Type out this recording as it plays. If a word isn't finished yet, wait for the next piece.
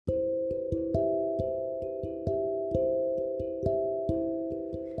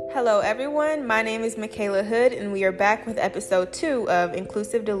Hello everyone, my name is Michaela Hood and we are back with episode 2 of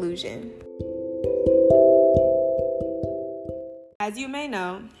Inclusive Delusion. As you may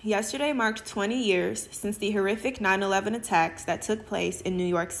know, yesterday marked 20 years since the horrific 9/11 attacks that took place in New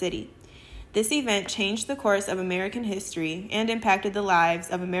York City. This event changed the course of American history and impacted the lives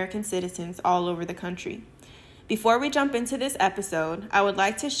of American citizens all over the country. Before we jump into this episode, I would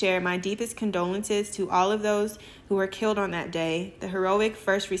like to share my deepest condolences to all of those who were killed on that day, the heroic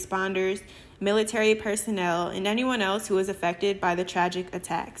first responders, military personnel, and anyone else who was affected by the tragic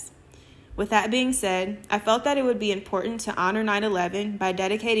attacks. With that being said, I felt that it would be important to honor 9/11 by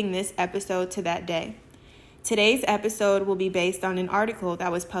dedicating this episode to that day. Today's episode will be based on an article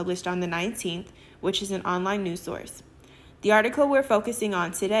that was published on the 19th, which is an online news source. The article we're focusing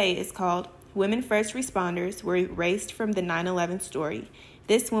on today is called Women First Responders Were Erased from the 9/11 Story.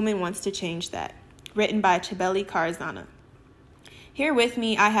 This Woman Wants to Change That, written by Chabeli Karzana. Here with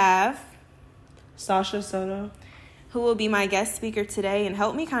me, I have Sasha Soto, who will be my guest speaker today and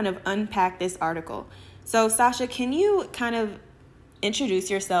help me kind of unpack this article. So, Sasha, can you kind of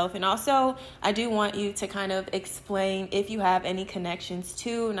introduce yourself? And also, I do want you to kind of explain if you have any connections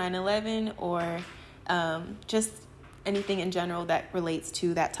to 9/11 or just anything in general that relates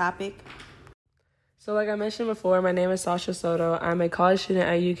to that topic. So like I mentioned before, my name is Sasha Soto. I'm a college student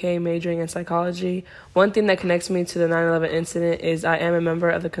at UK majoring in psychology. One thing that connects me to the 9/11 incident is I am a member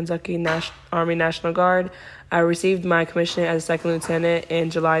of the Kentucky Army National Guard. I received my commission as a second lieutenant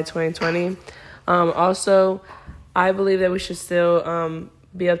in July 2020. Also, I believe that we should still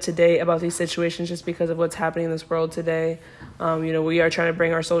be up to date about these situations just because of what's happening in this world today. We are trying to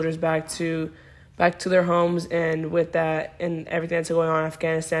bring our soldiers back to their homes, and with that and everything that's going on in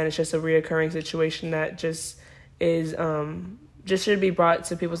Afghanistan, it's just a reoccurring situation that just is just should be brought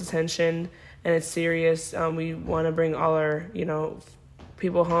to people's attention, and it's serious. We want to bring all our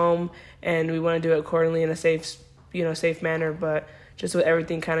people home, and we want to do it accordingly in a safe manner. But just with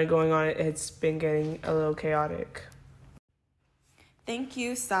everything kind of going on, it's been getting a little chaotic. Thank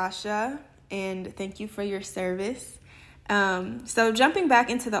you, Sasha, and thank you for your service. So jumping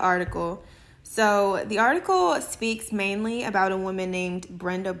back into the article. So the article speaks mainly about a woman named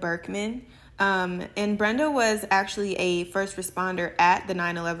Brenda Berkman. And Brenda was actually a first responder at the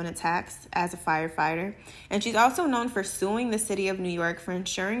 9/11 attacks as a firefighter. And she's also known for suing the city of New York for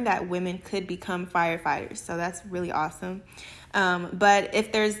ensuring that women could become firefighters. So that's really awesome. But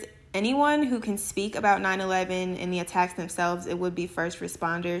if there's anyone who can speak about 9/11 and the attacks themselves, it would be first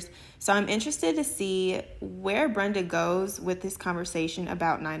responders. So I'm interested to see where Brenda goes with this conversation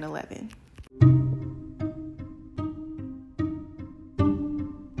about 9/11.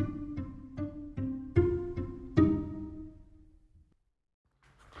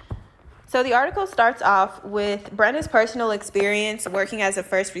 So the article starts off with Brenda's personal experience working as a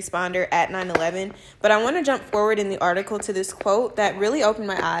first responder at 9/11, but I want to jump forward in the article to this quote that really opened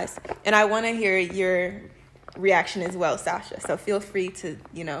my eyes, and I want to hear your reaction as well, Sasha, so feel free to,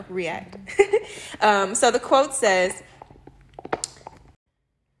 react. So the quote says,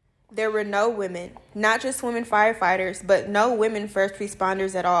 "There were no women, not just women firefighters, but no women first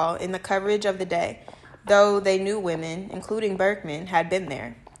responders at all in the coverage of the day, though they knew women, including Berkman, had been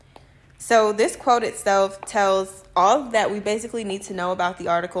there." So this quote itself tells all that we basically need to know about the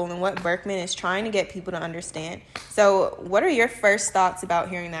article and what Berkman is trying to get people to understand. So what are your first thoughts about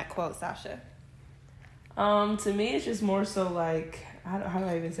hearing that quote, Sasha? To me, it's just more so like, how do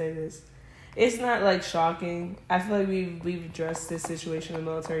I even say this? It's not like shocking. I feel like we've addressed this situation in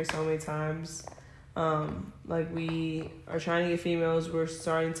the military so many times. Like we are trying to get females. We're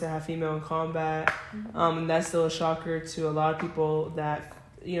starting to have female in combat. And that's still a shocker to a lot of people that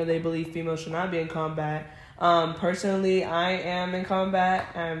they believe females should not be in combat. Personally, I am in combat.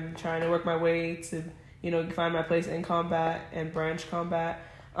 I'm trying to work my way to, find my place in combat and branch combat.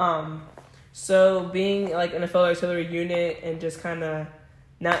 So being like in a fellow artillery unit and just kind of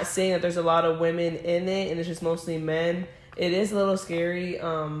not seeing that there's a lot of women in it and it's just mostly men, it is a little scary.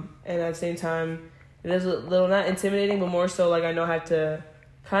 And at the same time, it is a little not intimidating, but more so like I know I have to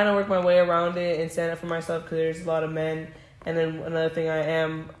kind of work my way around it and stand up for myself because there's a lot of men. And then another thing, I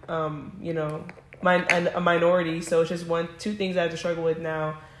am, a minority, so it's just two things I have to struggle with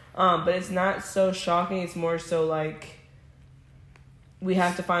now. But it's not so shocking. It's more so like we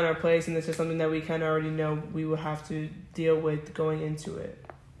have to find our place, and this is something that we kind of already know we will have to deal with going into it.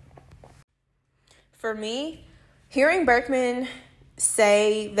 For me, hearing Berkman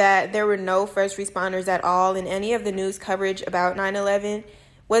say that there were no first responders at all in any of the news coverage about 9/11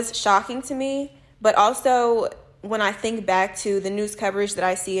 was shocking to me, but also when I think back to the news coverage that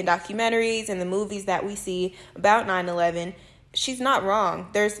I see in documentaries and the movies that we see about 9/11, she's not wrong.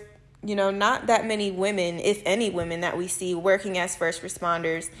 There's, not that many women, if any women, that we see working as first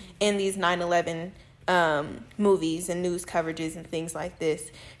responders in these 9/11 movies and news coverages and things like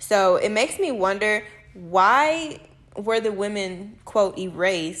this. So it makes me wonder, why were the women, quote,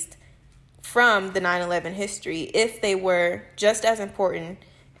 erased from the 9/11 history if they were just as important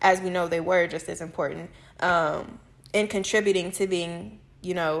as we know they were just as important in contributing to being,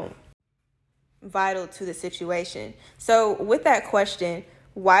 vital to the situation. So with that question,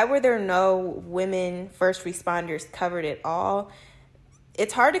 why were there no women first responders covered at all?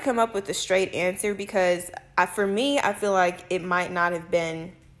 It's hard to come up with a straight answer because for me, I feel like it might not have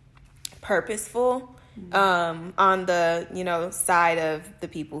been purposeful on the, side of the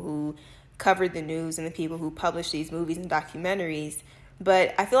people who covered the news and the people who published these movies and documentaries.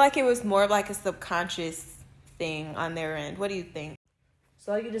 But I feel like it was more of like a subconscious thing on their end. What do you think?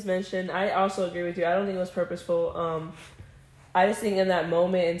 So like you just mentioned, I also agree with you. I don't think it was purposeful. I just think in that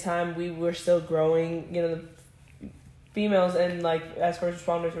moment in time, we were still growing. The females and like as first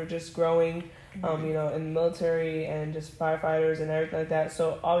responders were just growing, in the military and just firefighters and everything like that.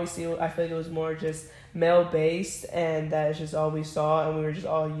 So obviously, I feel like it was more just male based, and that is just all we saw, and we were just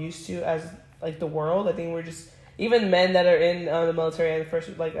all used to as like the world. I think we're just, even men that are in the military and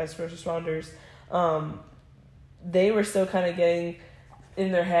as first responders, they were still kind of getting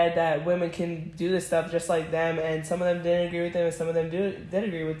in their head that women can do this stuff just like them, and some of them didn't agree with them, and some of them did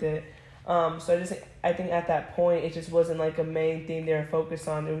agree with it. So I think at that point it just wasn't like a main thing they were focused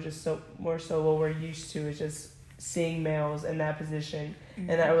on. It was just more so what we're used to is just seeing males in that position, and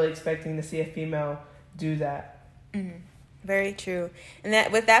not really expecting to see a female do that. Mm-hmm. Very true. And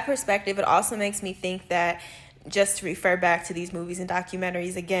that with that perspective, it also makes me think that, just to refer back to these movies and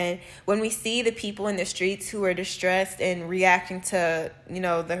documentaries again, when we see the people in the streets who are distressed and reacting to,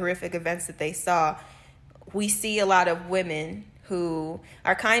 the horrific events that they saw, we see a lot of women who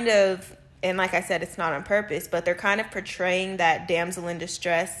are kind of, and like I said, it's not on purpose, but they're kind of portraying that damsel in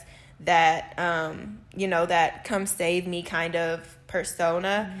distress, that, that come save me kind of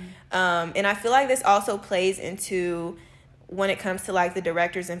persona. And I feel like this also plays into when it comes to like the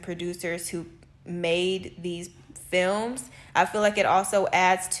directors and producers who made these films. I feel like it also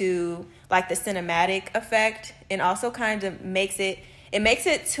adds to like the cinematic effect, and also kind of makes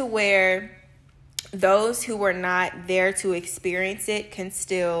it to where those who were not there to experience it can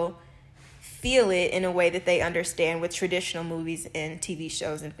still feel it in a way that they understand with traditional movies and TV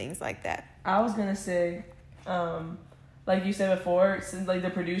shows and things like that. I was gonna say, like you said before, since like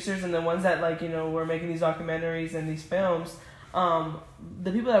the producers and the ones that were making these documentaries and these films,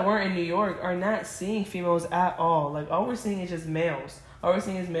 the people that weren't in New York are not seeing females at all. Like all we're seeing is just males. All we're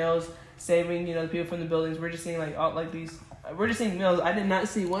seeing is males saving, the people from the buildings. We're just seeing we're just seeing males. I did not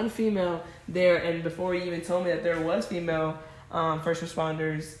see one female there, and before you even told me that there was female first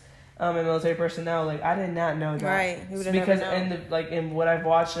responders and military personnel, I did not know that. Right. Because in what I've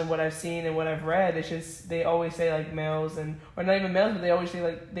watched and what I've seen and what I've read, it's just they always say males, or not even males, but they always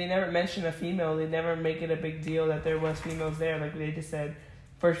say they never mention a female. They never make it a big deal that there was females there. They just said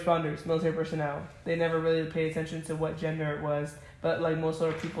first responders, military personnel. They never really paid attention to what gender it was, but most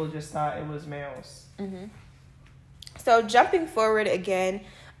other people just thought it was males. Mm-hmm. So jumping forward again,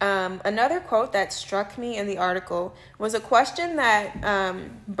 another quote that struck me in the article was a question that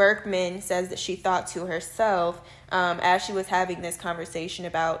Berkman says that she thought to herself as she was having this conversation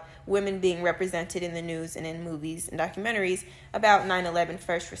about women being represented in the news and in movies and documentaries about 9/11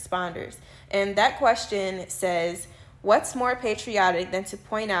 first responders. And that question says, what's more patriotic than to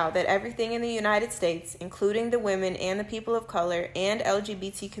point out that everything in the United States, including the women and the people of color and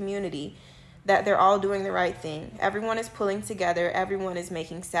LGBT community, that they're all doing the right thing. Everyone is pulling together. Everyone is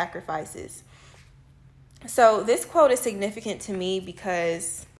making sacrifices. So this quote is significant to me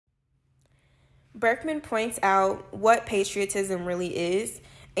because Berkman points out what patriotism really is.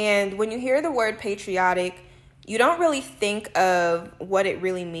 And when you hear the word patriotic, you don't really think of what it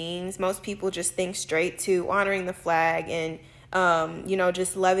really means. Most people just think straight to honoring the flag and,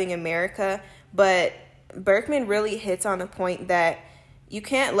 just loving America. But Berkman really hits on the point that you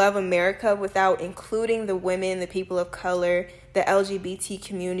can't love America without including the women, the people of color, the LGBT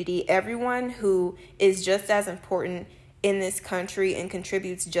community, everyone who is just as important in this country and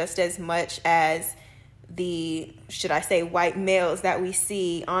contributes just as much as the, should I say, white males that we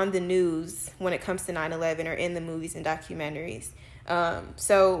see on the news when it comes to 9/11 or in the movies and documentaries.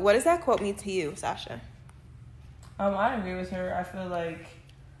 So what does that quote mean to you, Sasha? I agree with her. I feel like,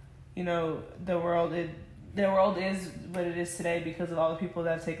 the world is what it is today because of all the people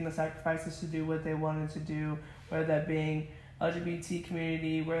that have taken the sacrifices to do what they wanted to do, whether that being LGBT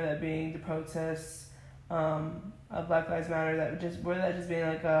community, whether that being the protests, of Black Lives Matter, that just being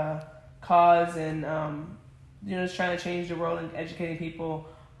like a cause, and just trying to change the world and educating people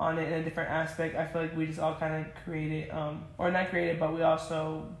on it in a different aspect. I feel like we just all kind of created, or not created, but we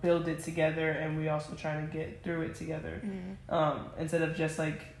also build it together, and we also trying to get through it together. Instead of just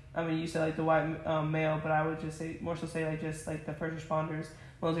like, I mean, you said like the white male, but I would just say like just like the first responders,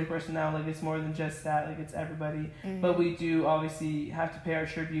 military personnel. Like it's more than just that. Like it's everybody. But we do obviously have to pay our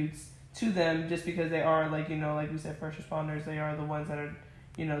tributes to them, just because they are like like we said, first responders. They are the ones that are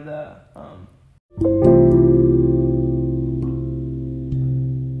the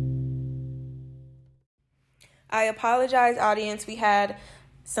I apologize, audience. We had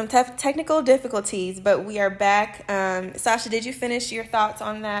some technical difficulties, but we are back. Sasha, did you finish your thoughts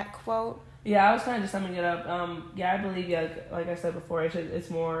on that quote? Yeah, I was kind of just summing it up. I believe, like I said before, it's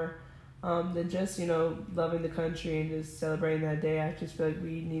more than just, loving the country and just celebrating that day. I just feel like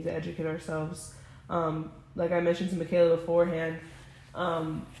we need to educate ourselves. Like I mentioned to Michaela beforehand,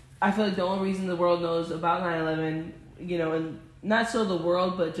 I feel like the only reason the world knows about 9/11, and not so the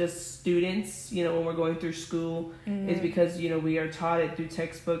world, but just students, when we're going through school, is because, we are taught it through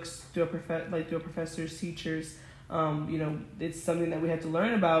textbooks, through through professors, teachers. It's something that we have to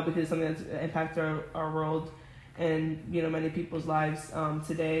learn about, because it's something that's impacted our world and, many people's lives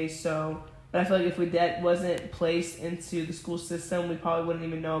today. So, but I feel like if that wasn't placed into the school system, we probably wouldn't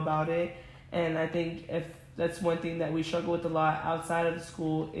even know about it. And I think if that's one thing that we struggle with a lot outside of the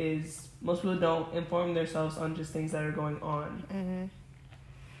school, is most people don't inform themselves on just things that are going on.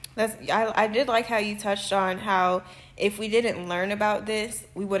 I did like how you touched on how if we didn't learn about this,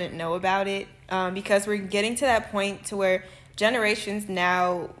 we wouldn't know about it, because we're getting to that point to where generations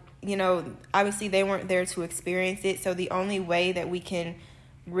now, obviously they weren't there to experience it. So the only way that we can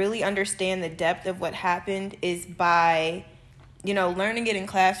really understand the depth of what happened is by, learning it in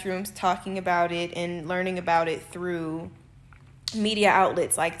classrooms, talking about it, and learning about it through media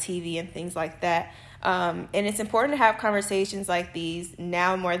outlets like TV and things like that. And it's important to have conversations like these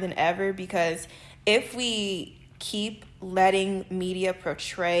now more than ever, because if we keep letting media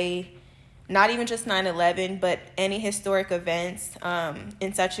portray not even just 9/11, but any historic events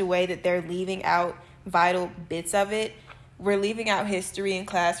in such a way that they're leaving out vital bits of it, we're leaving out history in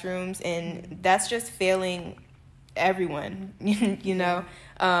classrooms, and that's just failing everyone,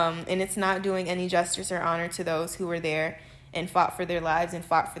 and it's not doing any justice or honor to those who were there and fought for their lives and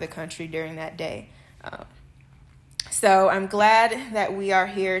fought for the country during that day. So I'm glad that we are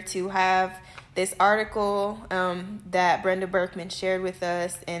here to have this article that Brenda Berkman shared with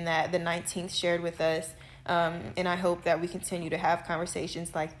us, and that the 19th shared with us. And I hope that we continue to have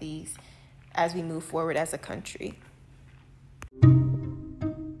conversations like these as we move forward as a country.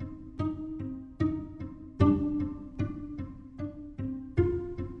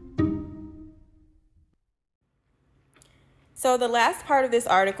 So the last part of this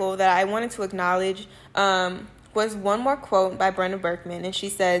article that I wanted to acknowledge was one more quote by Brenda Berkman, and she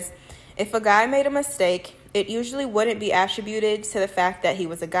says, "If a guy made a mistake, it usually wouldn't be attributed to the fact that he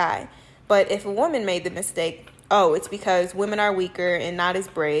was a guy. But if a woman made the mistake, it's because women are weaker and not as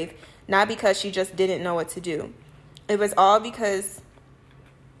brave, not because she just didn't know what to do. It was all because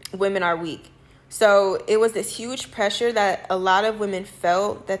women are weak." So it was this huge pressure that a lot of women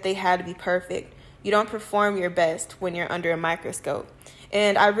felt, that they had to be perfect. You don't perform your best when you're under a microscope.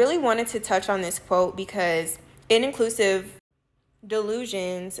 And I really wanted to touch on this quote because in Inclusive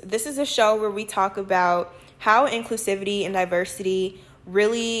Delusions, this is a show where we talk about how inclusivity and diversity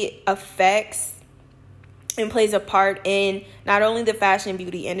really affects and plays a part in not only the fashion and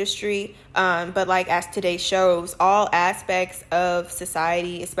beauty industry, but like as today shows, all aspects of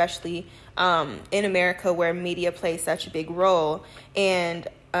society, especially in America where media plays such a big role. And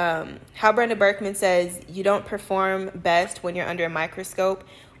how Brenda Berkman says you don't perform best when you're under a microscope.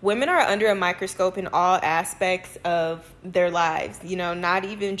 Women are under a microscope in all aspects of their lives, not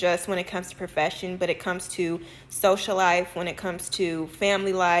even just when it comes to profession, but it comes to social life, when it comes to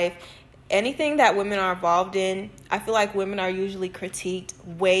family life. Anything that women are involved in, I feel like women are usually critiqued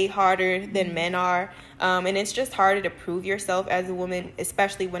way harder than men are. And it's just harder to prove yourself as a woman,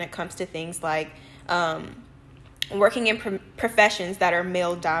 especially when it comes to things like working in professions that are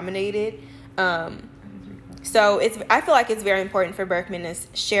male dominated. So I feel like it's very important for Berkman to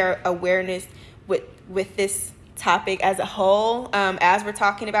share awareness with this topic as a whole, as we're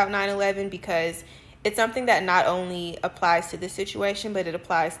talking about 9/11, because it's something that not only applies to this situation, but it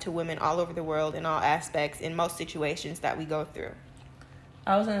applies to women all over the world in all aspects, in most situations that we go through.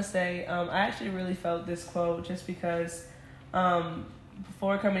 I was going to say, I actually really felt this quote just because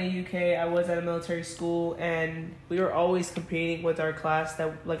before coming to UK, I was at a military school, and we were always competing with our class,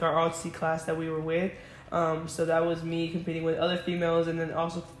 our ROTC class that we were with, So that was me competing with other females, and then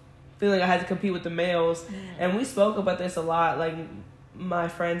also feeling like I had to compete with the males. And we spoke about this a lot, like my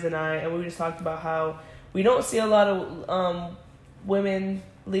friends and I, and we just talked about how we don't see a lot of women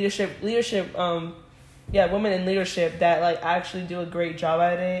leadership women in leadership that like actually do a great job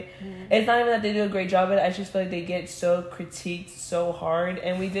at it. It's not even that they do a great job at it, I just feel like they get so critiqued so hard.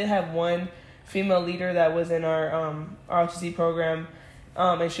 And we did have one female leader that was in our ROTC program,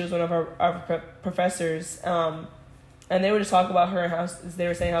 and she was one of our professors, and they would just talk about her and how they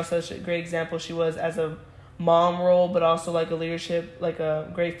were saying how such a great example she was as a mom role, but also like a leadership, like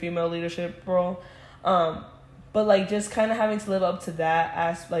a great female leadership role. But like just kind of having to live up to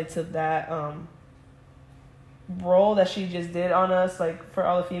that role that she just did on us, like for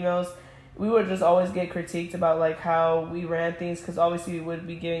all the females, we would just always get critiqued about like how we ran things, because obviously we would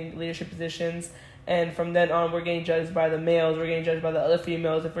be getting leadership positions, and from then on we're getting judged by the males, we're getting judged by the other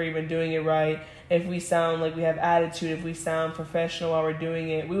females if we're even doing it right, if we sound like we have attitude, if we sound professional while we're doing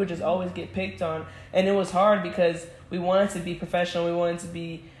it. We would just always get picked on, and it was hard because we wanted to be professional, we wanted to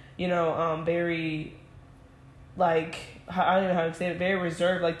be, very, like, I don't know how to say it, very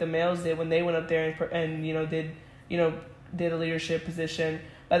reserved like the males did when they went up there and did a leadership position.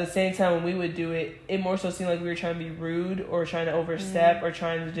 At the same time, when we would do it, it more so seemed like we were trying to be rude or trying to overstep or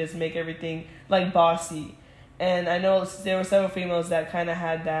trying to just make everything like bossy. And I know there were several females that kind of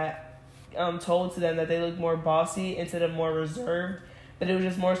had that told to them that they looked more bossy instead of more reserved. That it was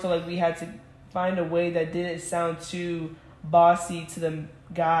just more so like we had to find a way that didn't sound too bossy to the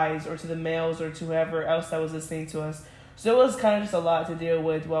guys or to the males or to whoever else that was listening to us. So it was kind of just a lot to deal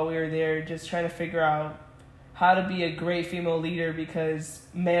with while we were there, just trying to figure out how to be a great female leader, because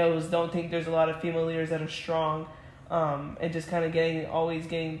males don't think there's a lot of female leaders that are strong, and just kind of always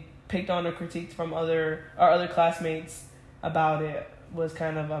getting picked on or critiqued from our other classmates about it was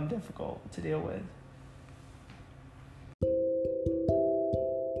kind of difficult to deal with.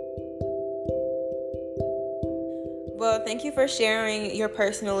 Well, thank you for sharing your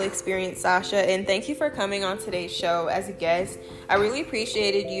personal experience, Sasha, and thank you for coming on today's show as a guest. I really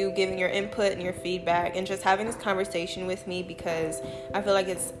appreciated you giving your input and your feedback and just having this conversation with me, because I feel like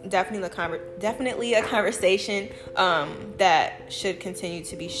it's definitely a conversation that should continue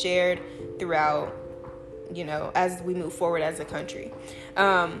to be shared throughout, as we move forward as a country.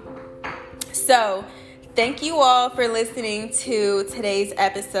 So thank you all for listening to today's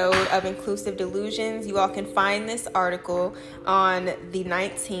episode of Inclusive Delusions. You all can find this article on the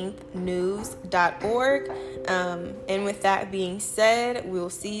 19thnews.org. And with that being said, we'll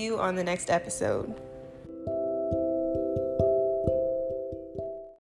see you on the next episode.